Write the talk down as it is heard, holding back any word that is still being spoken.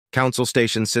Council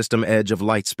Station System Edge of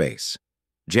Lightspace,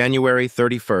 January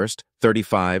 31st,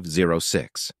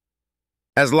 3506.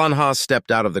 As Lanha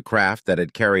stepped out of the craft that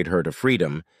had carried her to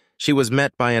freedom, she was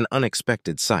met by an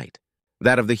unexpected sight,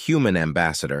 that of the human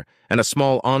ambassador and a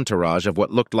small entourage of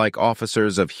what looked like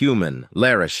officers of Human,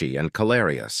 Larashi, and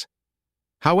Calarius.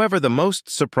 However, the most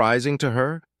surprising to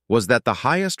her was that the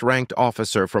highest-ranked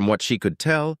officer, from what she could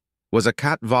tell, was a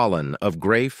Katvalan of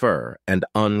gray fur and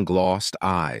unglossed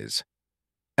eyes.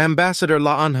 "Ambassador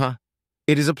La'anha,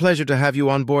 it is a pleasure to have you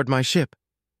on board my ship.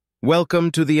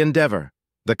 Welcome to the Endeavor,"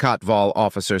 the Katval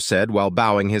officer said while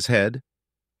bowing his head.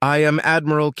 "I am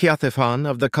Admiral Kiathifan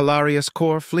of the Calarius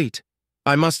Corps Fleet.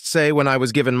 I must say, when I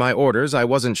was given my orders, I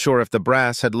wasn't sure if the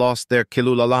brass had lost their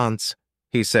Kilula Lance,"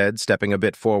 he said, stepping a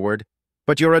bit forward.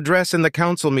 "But your address in the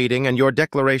council meeting and your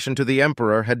declaration to the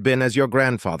Emperor had been as your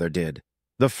grandfather did.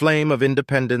 The flame of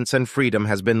independence and freedom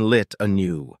has been lit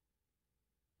anew."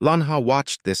 Lanha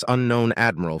watched this unknown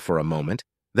admiral for a moment,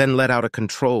 then let out a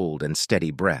controlled and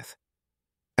steady breath.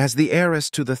 "As the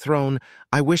heiress to the throne,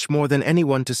 I wish more than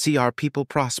anyone to see our people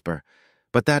prosper.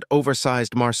 But that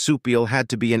oversized marsupial had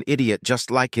to be an idiot just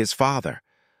like his father.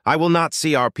 I will not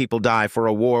see our people die for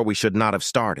a war we should not have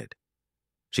started."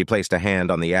 She placed a hand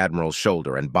on the admiral's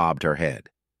shoulder and bobbed her head.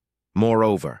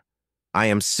 "Moreover, I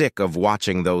am sick of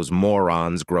watching those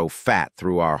morons grow fat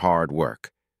through our hard work.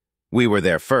 We were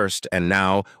there first, and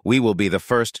now we will be the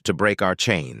first to break our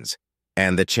chains,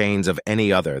 and the chains of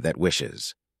any other that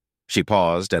wishes." She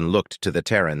paused and looked to the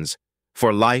Terrans,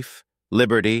 "for life,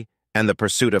 liberty, and the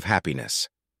pursuit of happiness."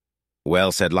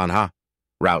 "Well said, Lanha,"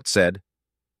 Rout said.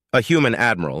 A human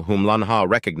admiral, whom Lanha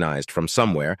recognized from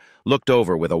somewhere, looked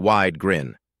over with a wide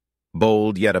grin.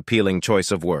 Bold yet appealing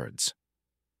choice of words.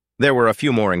 There were a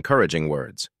few more encouraging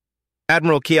words.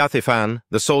 "Admiral Kiathifan,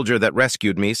 the soldier that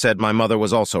rescued me, said my mother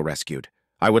was also rescued.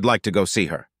 I would like to go see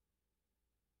her."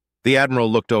 The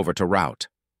admiral looked over to Rout.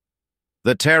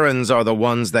 "The Terrans are the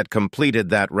ones that completed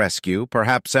that rescue.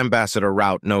 Perhaps Ambassador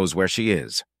Rout knows where she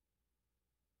is."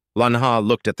 Lanha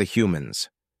looked at the humans.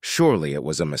 Surely it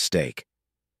was a mistake.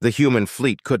 The human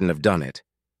fleet couldn't have done it.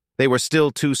 They were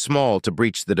still too small to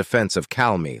breach the defense of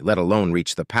Calmi, let alone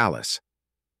reach the palace.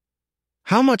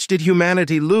 "How much did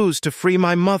humanity lose to free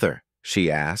my mother?"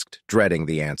 she asked, dreading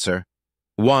the answer.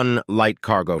 "One light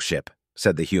cargo ship,"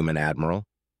 said the human admiral.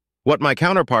 "What my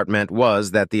counterpart meant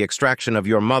was that the extraction of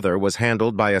your mother was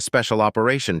handled by a special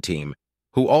operation team,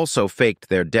 who also faked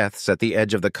their deaths at the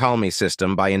edge of the Calmi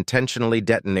system by intentionally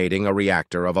detonating a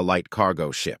reactor of a light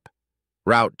cargo ship."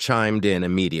 Rout chimed in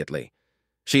immediately.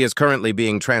 "She is currently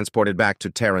being transported back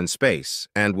to Terran space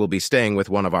and will be staying with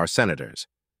one of our senators.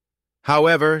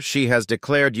 However, she has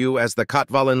declared you as the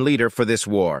Katvalan leader for this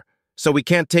war, so we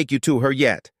can't take you to her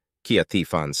yet,"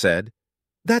 Kiathifan said.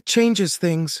 "That changes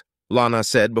things," Lana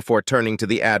said before turning to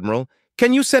the admiral.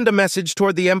 "Can you send a message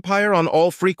toward the Empire on all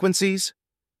frequencies?"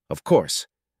 "Of course,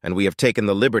 and we have taken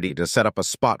the liberty to set up a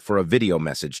spot for a video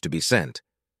message to be sent.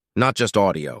 Not just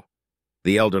audio,"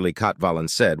 the elderly Katvalan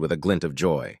said with a glint of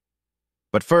joy.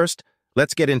 "But first,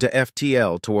 let's get into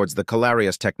FTL towards the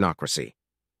Calarius technocracy.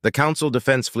 The Council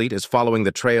Defense Fleet is following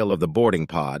the trail of the boarding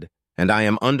pod, and I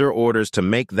am under orders to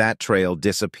make that trail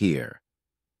disappear.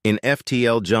 In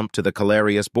FTL jump to the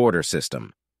Calarius border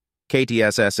system.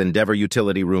 KTSS Endeavor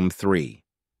Utility Room 3.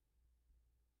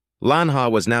 Lanha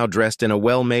was now dressed in a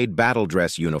well-made battle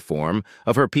dress uniform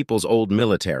of her people's old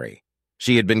military.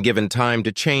 She had been given time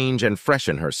to change and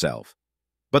freshen herself.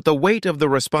 But the weight of the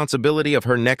responsibility of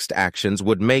her next actions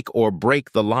would make or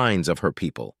break the lines of her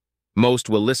people. Most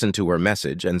will listen to her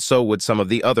message, and so would some of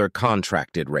the other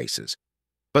contracted races.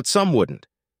 But some wouldn't.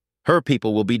 Her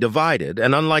people will be divided,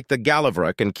 and unlike the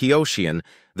Galavrck and Kioshian,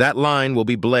 that line will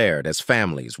be blared as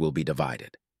families will be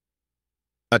divided.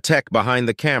 A tech behind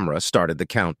the camera started the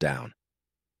countdown.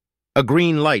 A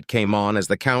green light came on as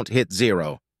the count hit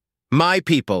 0. "My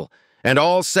people, and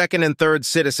all second and third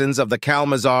citizens of the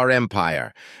Kalmazar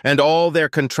Empire, and all their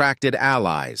contracted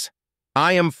allies.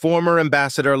 I am former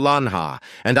Ambassador Lanha,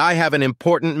 and I have an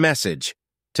important message.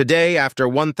 Today, after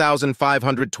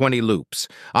 1,520 loops,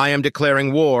 I am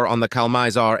declaring war on the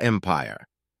Kalmazar Empire.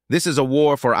 This is a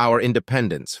war for our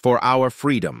independence, for our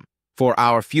freedom, for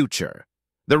our future.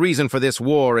 The reason for this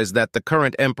war is that the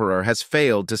current emperor has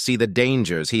failed to see the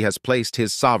dangers he has placed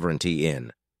his sovereignty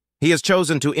in. He has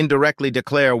chosen to indirectly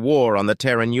declare war on the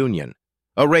Terran Union,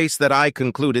 a race that I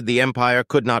concluded the empire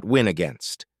could not win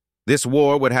against. This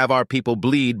war would have our people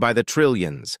bleed by the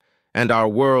trillions, and our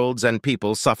worlds and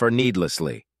people suffer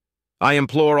needlessly. I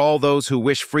implore all those who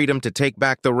wish freedom to take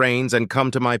back the reins and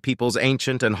come to my people's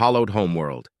ancient and hallowed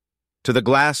homeworld. To the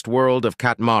glassed world of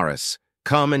Katmaris,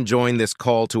 come and join this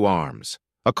call to arms.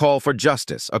 A call for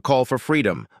justice, a call for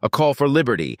freedom, a call for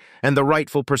liberty, and the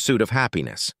rightful pursuit of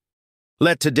happiness.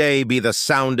 Let today be the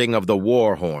sounding of the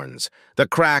war horns, the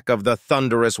crack of the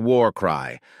thunderous war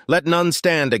cry. Let none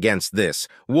stand against this.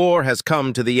 War has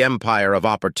come to the empire of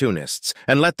opportunists,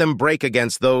 and let them break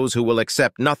against those who will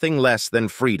accept nothing less than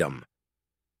freedom.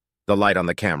 The light on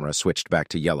the camera switched back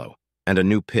to yellow, and a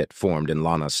new pit formed in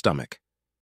Lana's stomach.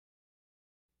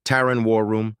 Terran War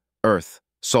Room, Earth,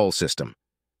 Sol System,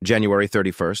 January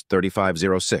 31st,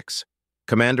 3506.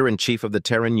 Commander-in-Chief of the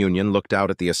Terran Union looked out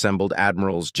at the assembled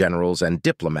admirals, generals, and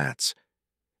diplomats.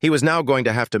 He was now going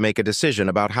to have to make a decision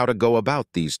about how to go about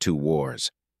these two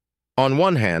wars. On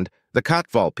one hand, the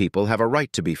Katval people have a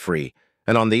right to be free,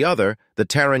 and on the other, the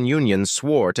Terran Union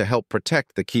swore to help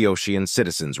protect the Kioshian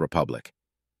Citizens' Republic.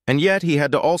 And yet he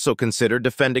had to also consider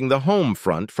defending the home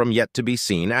front from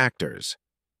yet-to-be-seen actors.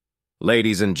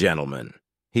 "Ladies and gentlemen,"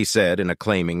 he said in a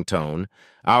claiming tone,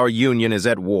 "our Union is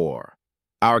at war.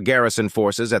 Our garrison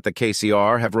forces at the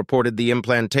KCR have reported the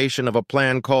implantation of a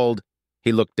plan called—"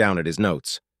 He looked down at his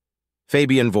notes.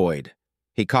 "Fabian Void."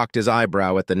 He cocked his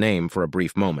eyebrow at the name for a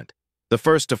brief moment. "The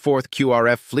 1st to 4th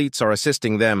QRF fleets are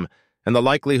assisting them, and the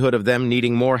likelihood of them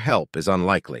needing more help is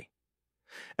unlikely.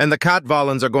 And the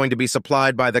Katvalans are going to be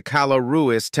supplied by the Kala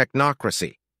Ruis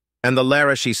technocracy, and the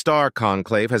Larashi Star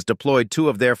Conclave has deployed 2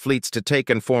 of their fleets to take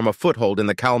and form a foothold in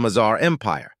the Kalmazar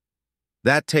Empire.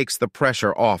 That takes the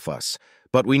pressure off us.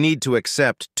 But we need to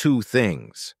accept 2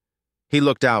 things." He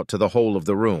looked out to the whole of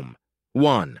the room.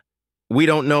 1, we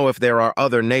don't know if there are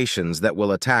other nations that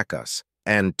will attack us.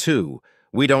 And 2,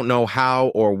 we don't know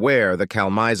how or where the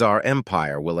Kalmazar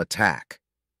Empire will attack.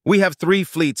 We have 3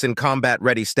 fleets in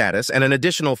combat-ready status and an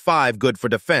additional 5 good for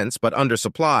defense but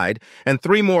undersupplied, and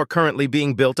 3 more currently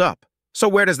being built up. So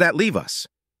where does that leave us?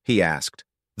 He asked,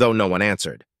 though no one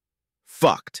answered.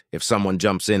 Fucked if someone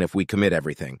jumps in if we commit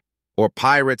everything. Or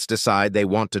pirates decide they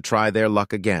want to try their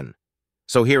luck again.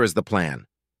 So here is the plan.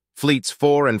 Fleets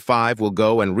 4 and 5 will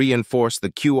go and reinforce the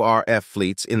QRF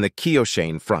fleets in the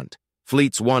Kioshian front.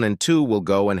 Fleets 1 and 2 will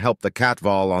go and help the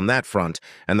Katval on that front,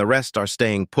 and the rest are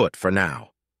staying put for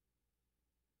now.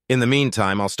 In the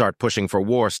meantime, I'll start pushing for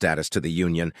war status to the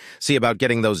Union, see about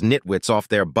getting those nitwits off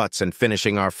their butts and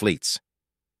finishing our fleets.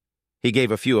 He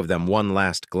gave a few of them one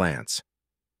last glance.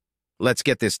 Let's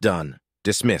get this done.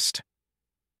 Dismissed.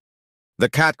 The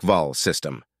Katval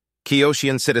System,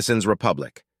 Kioshian Citizens'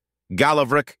 Republic,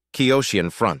 Galavrck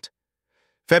Kioshian Front,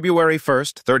 February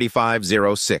 1st,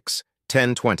 3506,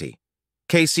 1020,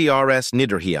 KCRS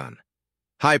Nidrhian.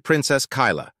 High Princess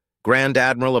Kyla, Grand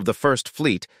Admiral of the First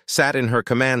Fleet, sat in her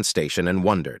command station and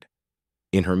wondered.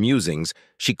 In her musings,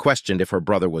 she questioned if her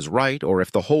brother was right or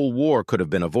if the whole war could have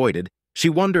been avoided. She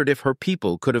wondered if her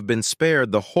people could have been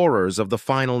spared the horrors of the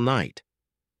final night.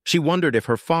 She wondered if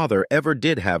her father ever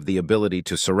did have the ability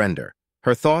to surrender.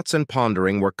 Her thoughts and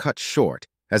pondering were cut short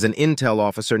as an intel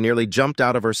officer nearly jumped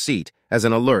out of her seat as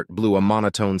an alert blew a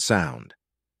monotone sound.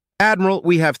 Admiral,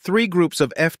 we have 3 groups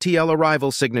of FTL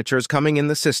arrival signatures coming in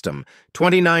the system,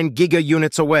 29 giga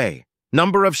units away.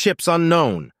 Number of ships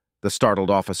unknown, the startled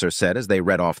officer said as they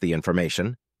read off the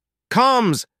information.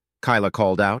 Comms, Kyla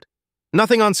called out.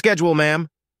 Nothing on schedule, ma'am.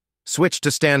 Switch to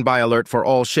standby alert for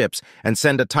all ships and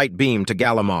send a tight beam to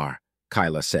Gallimar,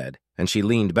 Kyla said, and she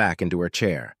leaned back into her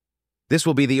chair. This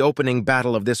will be the opening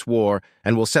battle of this war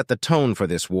and will set the tone for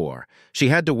this war. She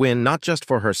had to win not just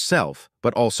for herself,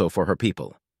 but also for her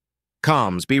people.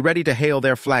 Comms, be ready to hail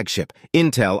their flagship.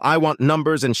 Intel, I want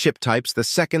numbers and ship types the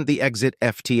second the exit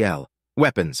FTL.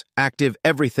 Weapons, active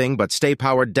everything but stay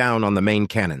powered down on the main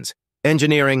cannons.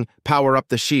 Engineering, power up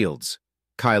the shields,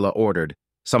 Kyla ordered.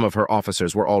 Some of her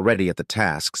officers were already at the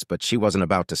tasks, but she wasn't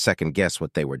about to second-guess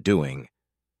what they were doing.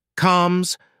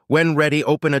 Comms, when ready,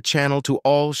 open a channel to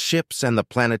all ships and the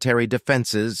planetary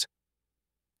defenses.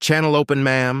 Channel open,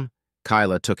 ma'am.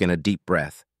 Kyla took in a deep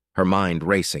breath, her mind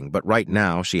racing, but right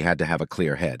now she had to have a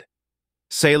clear head.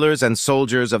 Sailors and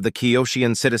soldiers of the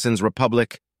Kioshian Citizens'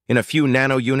 Republic. In a few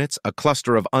nano-units, a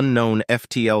cluster of unknown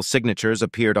FTL signatures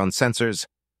appeared on sensors.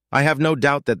 I have no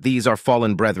doubt that these are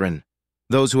fallen brethren.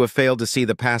 Those who have failed to see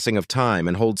the passing of time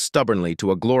and hold stubbornly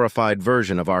to a glorified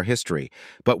version of our history.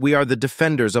 But we are the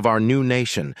defenders of our new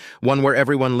nation, one where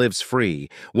everyone lives free,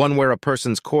 one where a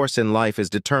person's course in life is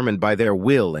determined by their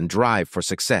will and drive for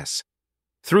success.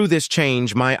 Through this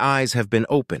change, my eyes have been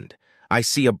opened. I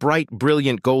see a bright,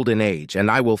 brilliant golden age, and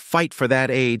I will fight for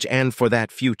that age and for that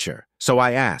future. So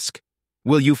I ask,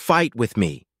 will you fight with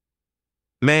me?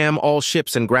 Ma'am, all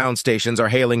ships and ground stations are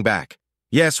hailing back.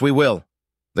 Yes, we will,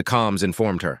 the comms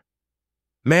informed her.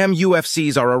 Ma'am,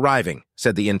 UFCs are arriving,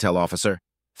 said the intel officer.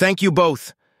 Thank you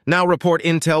both. Now report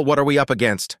intel, what are we up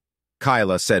against?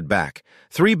 Kyla said back.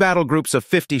 3 battle groups of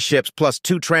 50 ships plus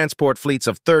 2 transport fleets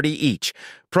of 30 each.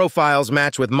 Profiles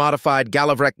match with modified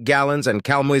Galavrck Gallons and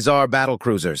Kalmizar battle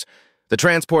cruisers. The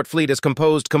transport fleet is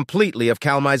composed completely of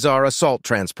Kalmizar assault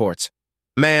transports.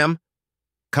 Ma'am?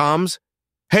 Comms?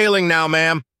 Hailing now,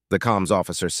 ma'am, the comms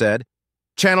officer said.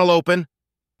 Channel open.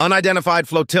 Unidentified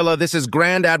flotilla, this is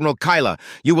Grand Admiral Kyla.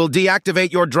 You will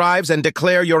deactivate your drives and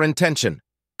declare your intention,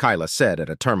 Kyla said at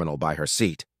a terminal by her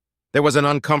seat. There was an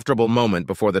uncomfortable moment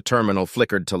before the terminal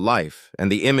flickered to life, and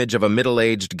the image of a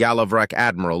middle-aged Galavrck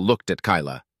admiral looked at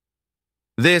Kyla.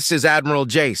 This is Admiral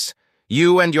Jace.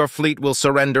 You and your fleet will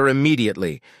surrender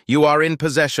immediately. You are in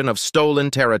possession of stolen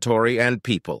territory and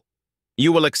people.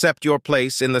 You will accept your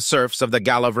place in the serfs of the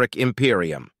Galavrck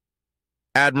Imperium.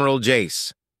 Admiral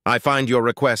Jace, I find your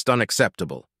request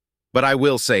unacceptable. But I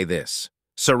will say this.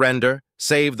 Surrender,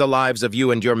 save the lives of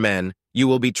you and your men. You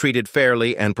will be treated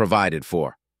fairly and provided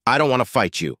for. I don't want to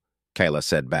fight you, Kyla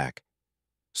said back.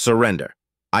 Surrender.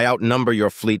 I outnumber your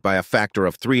fleet by a factor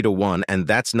of 3 to 1, and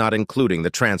that's not including the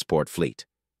transport fleet,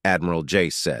 Admiral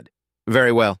Jace said.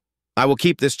 Very well. I will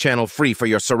keep this channel free for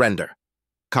your surrender,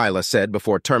 Kyla said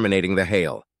before terminating the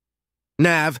hail.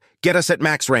 Nav, get us at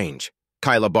max range,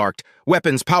 Kyla barked.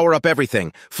 Weapons, power up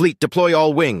everything. Fleet, deploy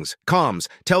all wings. Comms,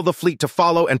 tell the fleet to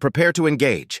follow and prepare to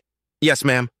engage. Yes,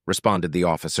 ma'am, responded the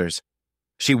officers.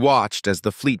 She watched as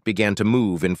the fleet began to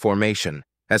move in formation,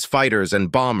 as fighters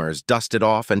and bombers dusted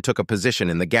off and took a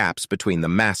position in the gaps between the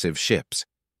massive ships.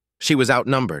 She was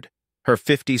outnumbered. Her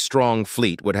 50-strong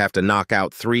fleet would have to knock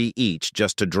out 3 each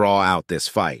just to draw out this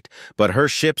fight, but her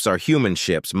ships are human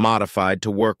ships modified to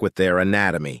work with their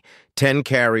anatomy. 10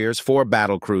 carriers, 4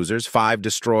 battle cruisers, 5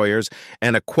 destroyers,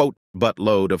 and a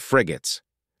quote-buttload of frigates.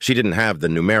 She didn't have the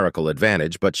numerical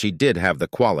advantage, but she did have the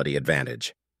quality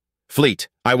advantage. Fleet,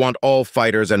 I want all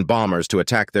fighters and bombers to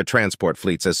attack their transport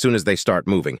fleets as soon as they start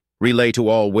moving. Relay to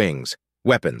all wings.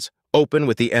 Weapons, open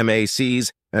with the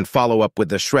MACs and follow up with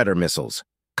the Shredder missiles.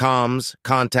 Comms,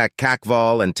 contact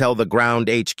Kakval and tell the ground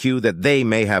HQ that they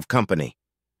may have company.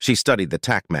 She studied the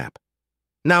TAC map.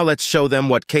 Now let's show them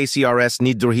what KCRS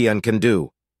Nidruhian can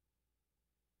do.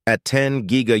 At 10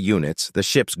 giga units, the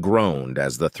ships groaned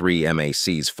as the 3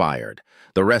 MACs fired.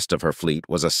 The rest of her fleet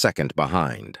was a second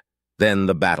behind. Then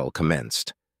the battle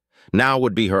commenced. Now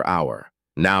would be her hour.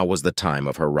 Now was the time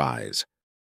of her rise.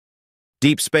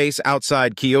 Deep space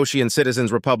outside Kioshian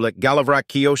Citizens Republic, Galavrck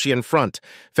Kioshian Front,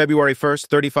 February 1st,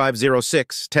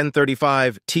 3506,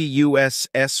 1035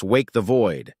 TUSS Wake the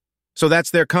Void. So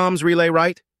that's their comms relay,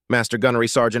 right? Master Gunnery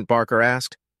Sergeant Barker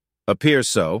asked. Appears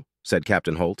so, said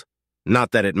Captain Holt.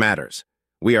 Not that it matters.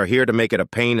 We are here to make it a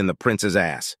pain in the prince's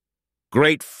ass.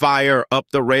 Great fire, up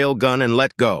the railgun and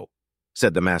let go,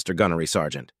 said the Master Gunnery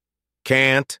Sergeant.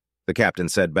 Can't, the captain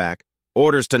said back.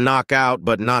 Orders to knock out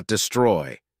but not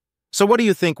destroy. So what do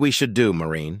you think we should do,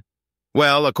 Marine?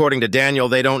 Well, according to Daniel,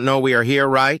 they don't know we are here,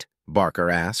 right? Barker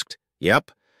asked.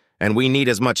 Yep. And we need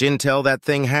as much intel that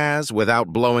thing has without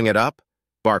blowing it up?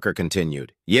 Barker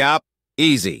continued. Yep.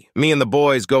 Easy. Me and the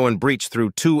boys go and breach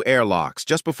through 2 airlocks.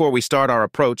 Just before we start our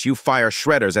approach, you fire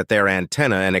shredders at their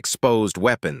antenna and exposed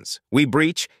weapons. We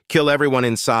breach, kill everyone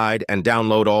inside, and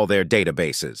download all their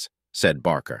databases, said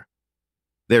Barker.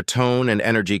 Their tone and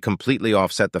energy completely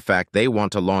offset the fact they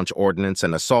want to launch ordnance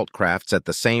and assault crafts at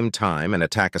the same time and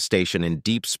attack a station in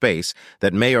deep space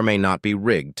that may or may not be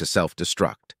rigged to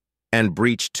self-destruct, and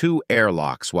breach 2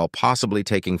 airlocks while possibly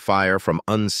taking fire from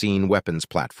unseen weapons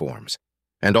platforms.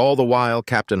 And all the while,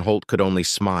 Captain Holt could only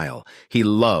smile. He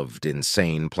loved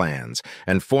insane plans,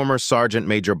 and former Sergeant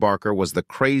Major Barker was the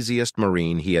craziest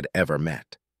Marine he had ever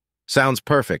met. Sounds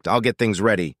perfect. I'll get things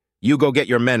ready. You go get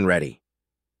your men ready.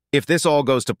 If this all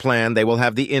goes to plan, they will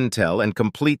have the intel and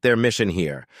complete their mission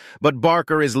here. But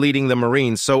Barker is leading the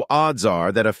Marines, so odds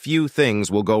are that a few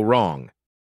things will go wrong.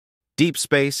 Deep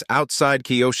space outside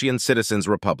Kioshian Citizens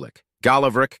Republic,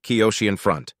 Galavrck Kioshian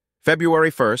Front, February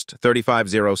 1st,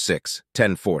 3506,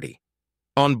 1040.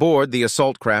 On board, the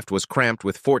assault craft was cramped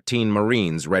with 14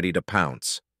 Marines ready to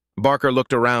pounce. Barker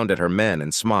looked around at her men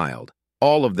and smiled.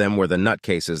 All of them were the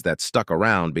nutcases that stuck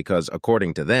around because,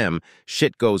 according to them,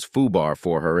 shit goes foobar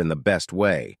for her in the best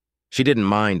way. She didn't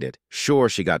mind it. Sure,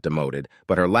 she got demoted,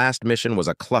 but her last mission was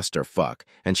a clusterfuck,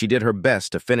 and she did her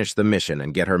best to finish the mission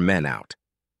and get her men out.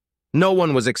 No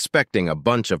one was expecting a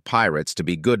bunch of pirates to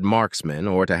be good marksmen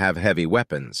or to have heavy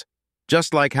weapons.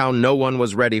 Just like how no one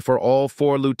was ready for all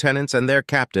 4 lieutenants and their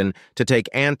captain to take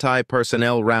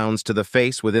anti-personnel rounds to the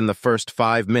face within the first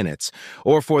 5 minutes,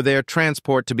 or for their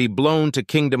transport to be blown to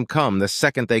Kingdom Come the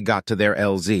second they got to their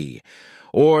LZ,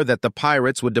 or that the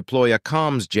pirates would deploy a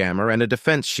comms jammer and a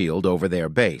defense shield over their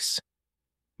base.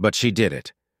 But she did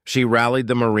it. She rallied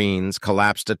the Marines,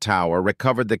 collapsed a tower,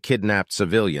 recovered the kidnapped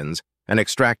civilians, and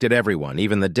extracted everyone,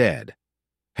 even the dead.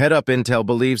 Head-up intel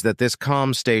believes that this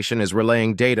comm station is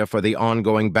relaying data for the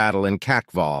ongoing battle in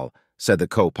Kakval, said the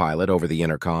co-pilot over the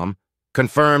intercom.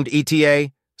 Confirmed,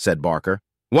 ETA, said Barker.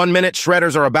 1 minute,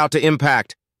 shredders are about to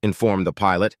impact, informed the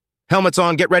pilot. Helmets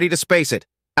on, get ready to space it.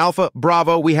 Alpha,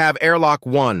 Bravo, we have airlock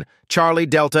 1. Charlie,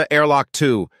 Delta, airlock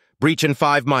 2. Breach in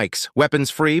 5 mics. Weapons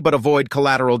free, but avoid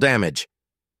collateral damage.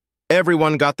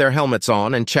 Everyone got their helmets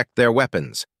on and checked their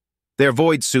weapons. Their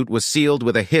void suit was sealed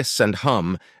with a hiss and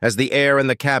hum as the air in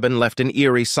the cabin left an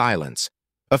eerie silence.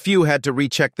 A few had to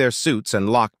recheck their suits and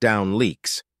lock down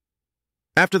leaks.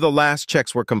 After the last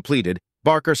checks were completed,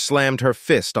 Barker slammed her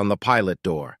fist on the pilot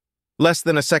door. Less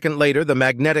than a second later, the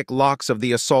magnetic locks of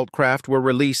the assault craft were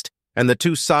released and the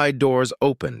 2 side doors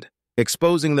opened,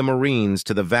 exposing the Marines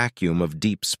to the vacuum of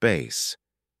deep space.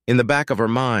 In the back of her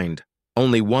mind,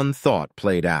 only one thought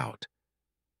played out.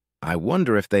 I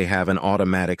wonder if they have an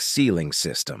automatic sealing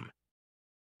system.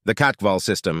 The Kakval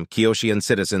System, Kyoshian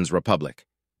Citizens Republic.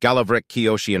 Galavrck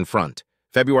Kyoshian Front.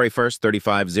 February 1st,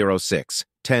 3506,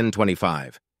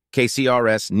 10:25.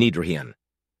 KCRS Nidrian.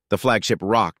 The flagship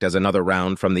rocked as another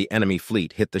round from the enemy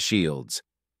fleet hit the shields.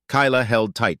 Kyla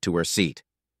held tight to her seat.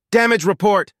 "Damage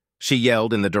report!" she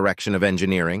yelled in the direction of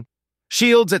engineering.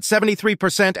 "Shields at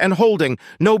 73% and holding.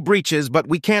 No breaches, but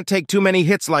we can't take too many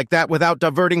hits like that without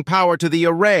diverting power to the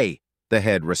array," the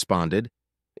head responded.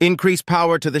 "Increase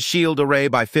power to the shield array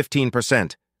by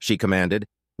 15%, she commanded.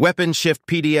 "Weapon shift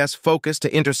PDS focus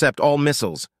to intercept all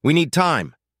missiles. We need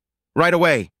time." "Right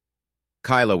away."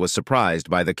 Kyla was surprised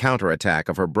by the counterattack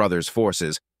of her brother's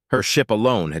forces. Her ship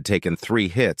alone had taken 3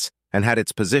 hits and had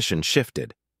its position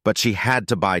shifted, but she had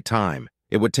to buy time.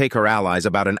 It would take her allies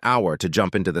about an hour to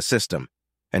jump into the system,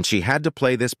 and she had to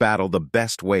play this battle the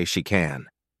best way she can.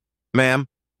 "Ma'am,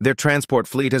 their transport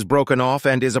fleet has broken off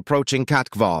and is approaching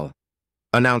Kakval,"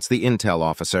 announced the intel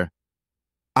officer.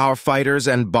 "Our fighters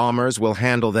and bombers will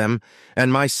handle them,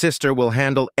 and my sister will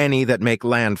handle any that make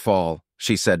landfall,"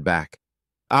 she said back.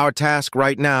 "Our task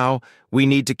right now, we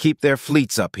need to keep their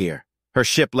fleets up here." Her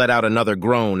ship let out another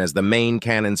groan as the main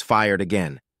cannons fired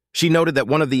again. She noted that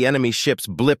one of the enemy ships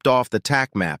blipped off the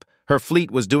TAC map. Her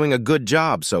fleet was doing a good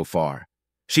job so far.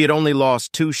 She had only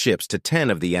lost 2 ships to 10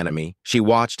 of the enemy. She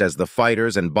watched as the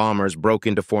fighters and bombers broke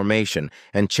into formation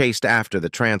and chased after the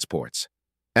transports.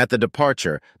 At the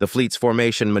departure, the fleet's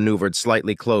formation maneuvered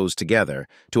slightly closed together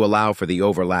to allow for the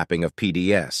overlapping of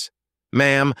PDS.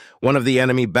 "Ma'am, one of the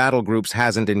enemy battle groups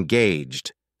hasn't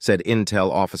engaged," said Intel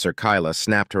Officer Kyla,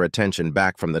 snapped her attention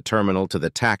back from the terminal to the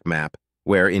TAC map,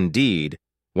 where, indeed,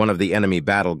 one of the enemy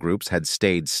battle groups had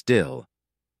stayed still.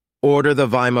 "Order the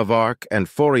Vaimavark and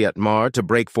Foriatmar to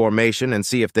break formation and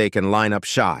see if they can line up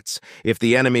shots. If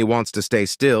the enemy wants to stay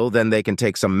still, then they can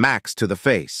take some max to the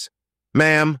face."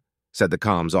 "Ma'am," said the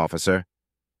comms officer.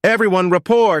 "Everyone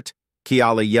report!"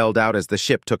 Kiali yelled out as the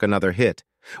ship took another hit.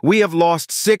 "We have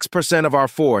lost 6% of our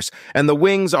force, and the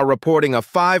wings are reporting a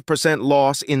 5%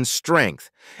 loss in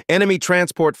strength. Enemy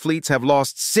transport fleets have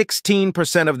lost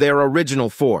 16% of their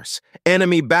original force.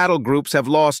 Enemy battle groups have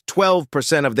lost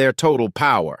 12% of their total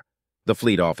power," the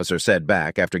fleet officer said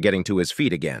back after getting to his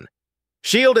feet again.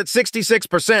 "Shield at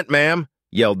 66%, ma'am,"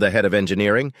 yelled the head of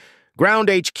engineering. "Ground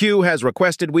HQ has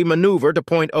requested we maneuver to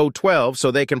point 012 so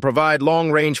they can provide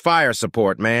long-range fire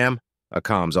support, ma'am," a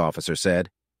comms officer said.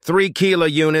 3 Kila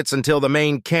units until the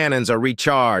main cannons are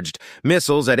recharged.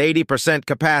 Missiles at 80%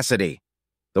 capacity,"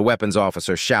 the weapons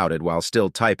officer shouted while still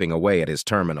typing away at his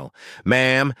terminal.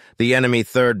 "Ma'am, the enemy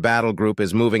 3rd Battle Group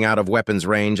is moving out of weapons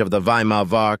range of the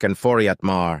Vaimavark and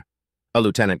Foriatmar," a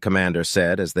lieutenant commander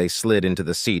said as they slid into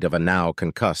the seat of a now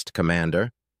concussed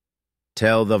commander.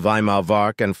 "Tell the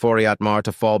Vaimavark and Foriatmar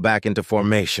to fall back into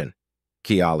formation,"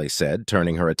 Kiali said,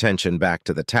 turning her attention back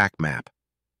to the TAC map.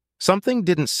 Something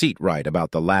didn't seat right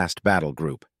about the last battle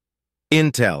group.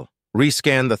 "Intel,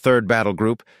 rescan the 3rd battle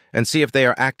group and see if they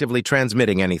are actively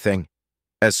transmitting anything."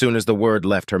 As soon as the word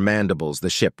left her mandibles, the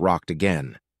ship rocked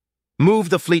again. "Move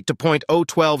the fleet to point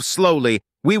 012 slowly.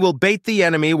 We will bait the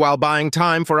enemy while buying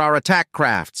time for our attack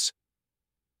crafts."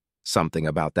 Something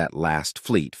about that last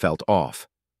fleet felt off.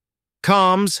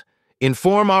 "Comms,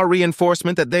 inform our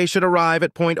reinforcement that they should arrive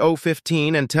at point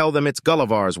 015 and tell them it's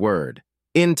Gullivar's word.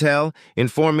 Intel,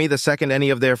 inform me the second any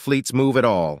of their fleets move at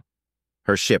all."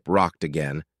 Her ship rocked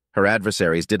again. Her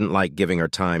adversaries didn't like giving her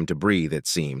time to breathe, it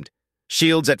seemed.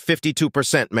 "Shields at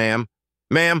 52%, ma'am."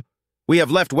 "Ma'am, we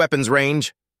have left weapons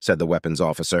range," said the weapons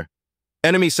officer.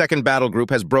 "Enemy 2nd Battle Group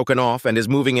has broken off and is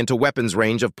moving into weapons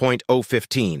range of point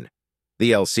 015,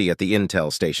 the LC at the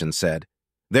Intel station said.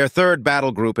 "Their 3rd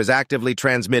Battle Group is actively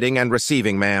transmitting and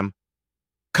receiving, ma'am."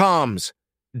 Comms.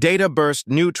 Data burst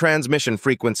new transmission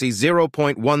frequency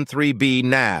 0.13B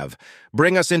nav.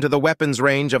 Bring us into the weapons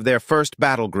range of their first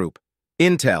battle group.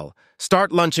 Intel.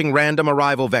 Start launching random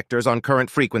arrival vectors on current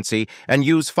frequency and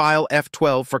use file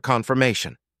F12 for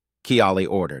confirmation. Kiali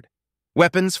ordered.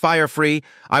 Weapons, fire free.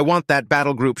 I want that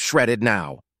battle group shredded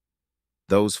now.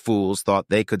 Those fools thought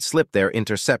they could slip their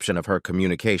interception of her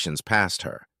communications past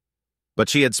her. But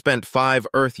she had spent 5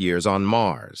 Earth years on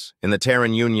Mars, in the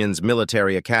Terran Union's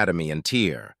military academy in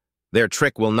Tyr. Their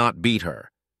trick will not beat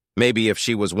her. Maybe if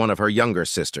she was one of her younger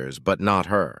sisters, but not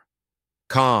her.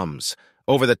 Comms.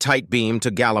 Over the tight beam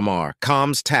to Galavrck.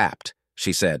 Comms tapped,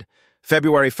 she said.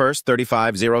 February 1st,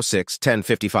 3506,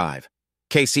 1055.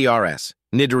 KCRS.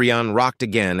 Nidrian rocked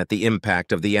again at the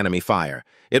impact of the enemy fire.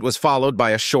 It was followed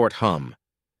by a short hum.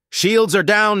 Shields are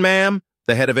down, ma'am,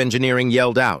 the head of engineering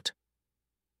yelled out.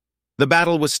 The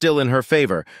battle was still in her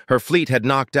favor. Her fleet had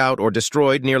knocked out or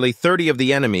destroyed nearly 30 of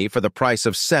the enemy for the price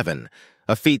of 7,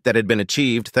 a feat that had been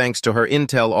achieved thanks to her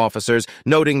intel officers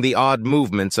noting the odd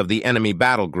movements of the enemy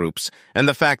battle groups and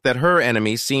the fact that her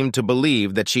enemies seemed to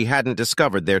believe that she hadn't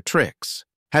discovered their tricks.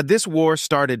 Had this war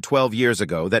started 12 years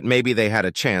ago, that maybe they had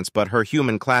a chance, but her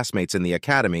human classmates in the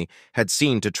academy had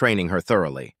seen to training her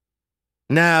thoroughly.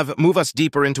 Nav, move us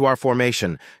deeper into our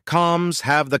formation. Comms,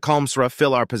 have the Comsra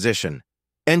fill our position.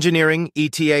 Engineering,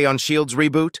 ETA on shields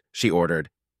reboot, she ordered.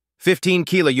 15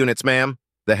 kilo units, ma'am,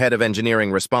 the head of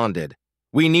engineering responded.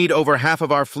 We need over half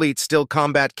of our fleet still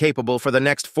combat capable for the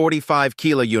next 45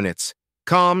 kilo units.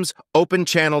 Comms, open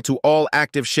channel to all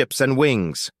active ships and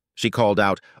wings, she called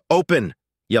out. Open,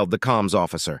 yelled the comms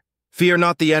officer. Fear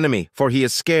not the enemy, for he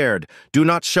is scared. Do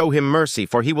not show him mercy,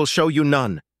 for he will show you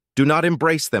none. Do not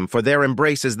embrace them, for their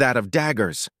embrace is that of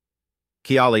daggers.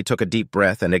 Kiali took a deep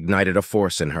breath and ignited a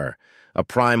force in her, a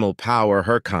primal power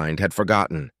her kind had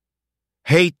forgotten.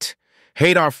 Hate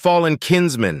our fallen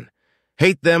kinsmen.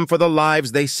 Hate them for the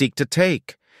lives they seek to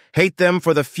take. Hate them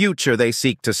for the future they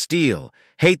seek to steal.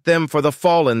 Hate them for the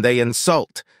fallen they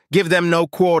insult. Give them no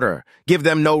quarter. Give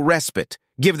them no respite.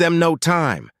 Give them no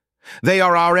time. They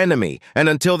are our enemy, and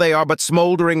until they are but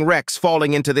smoldering wrecks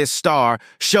falling into this star,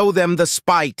 show them the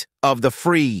spite of the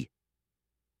free.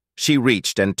 She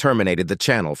reached and terminated the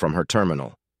channel from her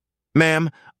terminal.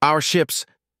 Ma'am, our ships,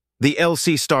 the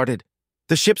LC started.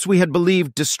 The ships we had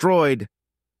believed destroyed.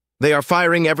 They are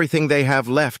firing everything they have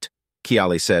left,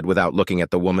 Kiali said without looking at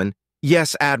the woman.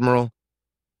 Yes, Admiral.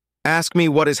 Ask me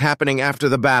what is happening after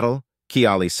the battle,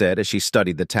 Kiali said as she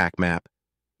studied the TAC map.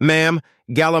 Ma'am,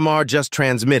 Galavrck just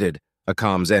transmitted, a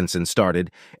comms ensign started.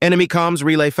 Enemy comms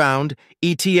relay found.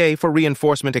 ETA for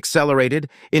reinforcement accelerated.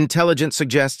 Intelligence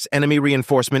suggests enemy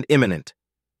reinforcement imminent.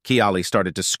 Kiali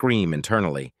started to scream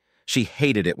internally. She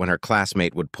hated it when her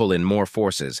classmate would pull in more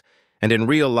forces, and in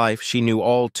real life she knew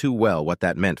all too well what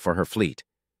that meant for her fleet.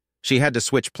 She had to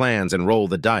switch plans and roll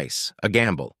the dice, a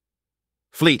gamble.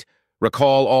 Fleet,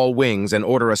 recall all wings and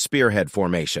order a spearhead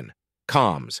formation.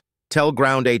 Comms, tell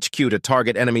Ground HQ to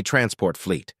target enemy transport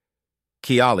fleet.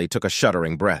 Kiali took a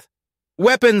shuddering breath.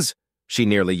 Weapons, she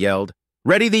nearly yelled.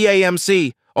 Ready the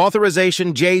AMC,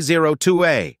 authorization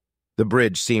J02A. The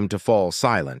bridge seemed to fall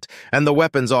silent, and the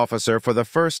weapons officer, for the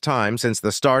first time since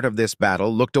the start of this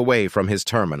battle, looked away from his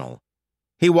terminal.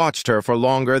 He watched her for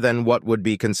longer than what would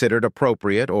be considered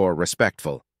appropriate or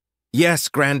respectful. Yes,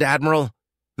 Grand Admiral.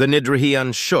 The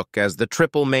Nidrian shook as the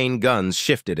triple main guns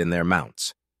shifted in their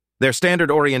mounts. Their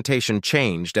standard orientation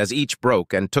changed as each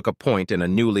broke and took a point in a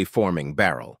newly forming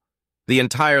barrel. The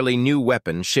entirely new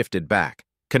weapon shifted back,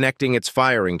 connecting its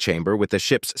firing chamber with the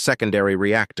ship's secondary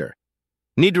reactor.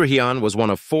 Nidrian was one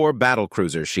of 4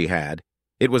 battlecruisers she had.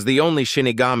 It was the only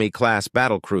Shinigami-class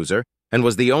battlecruiser and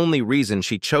was the only reason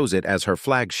she chose it as her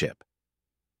flagship.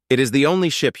 It is the only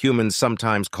ship humans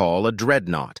sometimes call a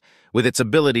dreadnought, with its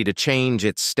ability to change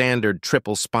its standard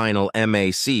triple-spinal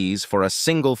MACs for a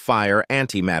single-fire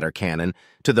antimatter cannon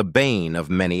to the bane of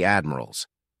many admirals.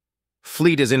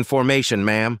 Fleet is in formation,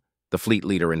 ma'am, the fleet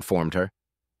leader informed her.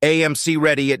 AMC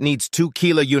ready, it needs 2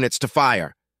 kilo units to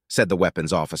fire, said the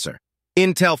weapons officer.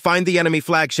 Intel, find the enemy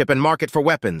flagship and mark it for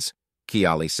weapons,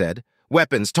 Kiali said.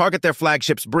 Weapons, target their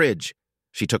flagship's bridge.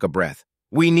 She took a breath.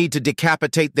 We need to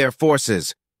decapitate their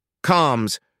forces.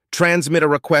 Comms, transmit a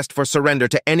request for surrender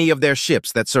to any of their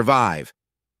ships that survive.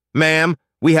 Ma'am,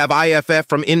 we have IFF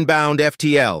from inbound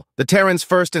FTL. The Terran's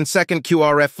 1st and 2nd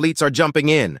QRF fleets are jumping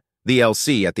in, the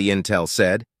LC at the Intel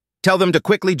said. Tell them to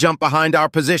quickly jump behind our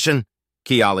position,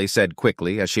 Kiali said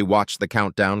quickly as she watched the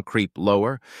countdown creep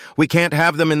lower. We can't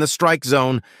have them in the strike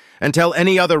zone, and tell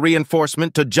any other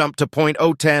reinforcement to jump to point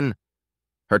 010.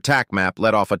 Her tac map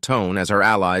let off a tone as her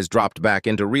allies dropped back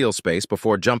into real space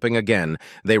before jumping again.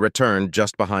 They returned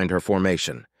just behind her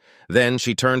formation. Then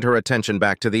she turned her attention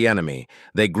back to the enemy.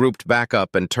 They grouped back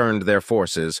up and turned their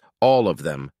forces, all of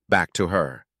them, back to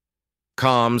her.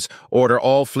 Comms, order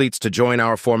all fleets to join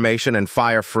our formation and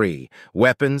fire free.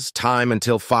 Weapons, time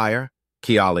until fire,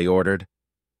 Kiali ordered.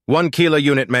 1 kilo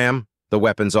unit, ma'am, the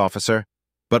weapons officer.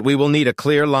 But we will need a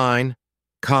clear line.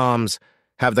 Comms,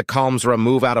 have the Kalmsra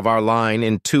move out of our line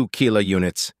in 2 kilo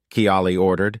units, Kiali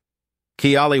ordered.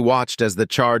 Kiali watched as the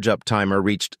charge-up timer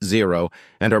reached 0,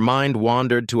 and her mind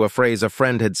wandered to a phrase a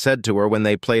friend had said to her when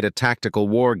they played a tactical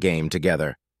war game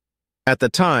together. At the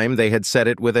time, they had said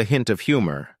it with a hint of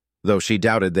humor, though she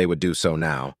doubted they would do so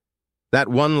now. That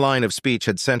one line of speech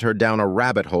had sent her down a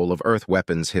rabbit hole of Earth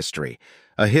weapons history,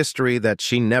 a history that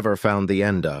she never found the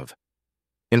end of.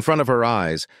 In front of her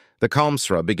eyes, the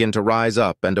Kalmsra began to rise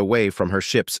up and away from her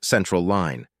ship's central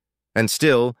line. And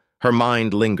still, her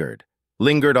mind lingered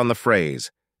on the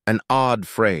phrase, an odd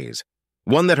phrase,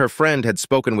 one that her friend had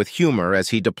spoken with humor as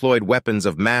he deployed weapons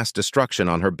of mass destruction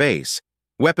on her base,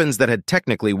 weapons that had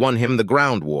technically won him the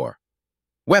ground war,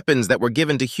 weapons that were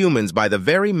given to humans by the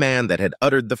very man that had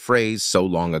uttered the phrase so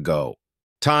long ago.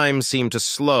 Time seemed to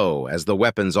slow as the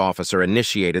weapons officer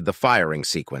initiated the firing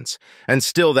sequence, and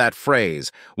still that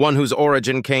phrase, one whose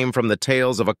origin came from the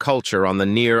tales of a culture on the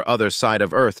near other side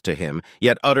of Earth to him,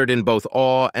 yet uttered in both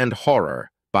awe and horror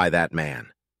by that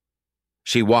man.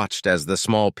 She watched as the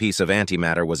small piece of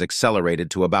antimatter was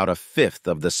accelerated to about 1/5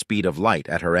 of the speed of light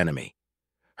at her enemy.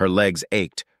 Her legs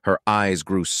ached, her eyes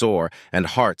grew sore, and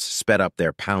hearts sped up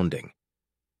their pounding.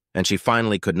 And she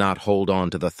finally could not hold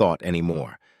on to the thought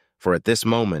anymore, for at this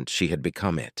moment she had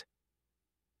become it.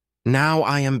 "Now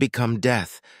I am become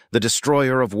death, the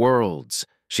destroyer of worlds,"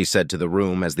 she said to the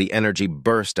room as the energy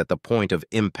burst at the point of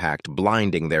impact,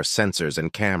 blinding their sensors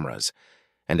and cameras.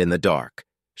 And in the dark,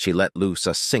 she let loose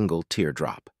a single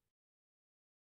teardrop.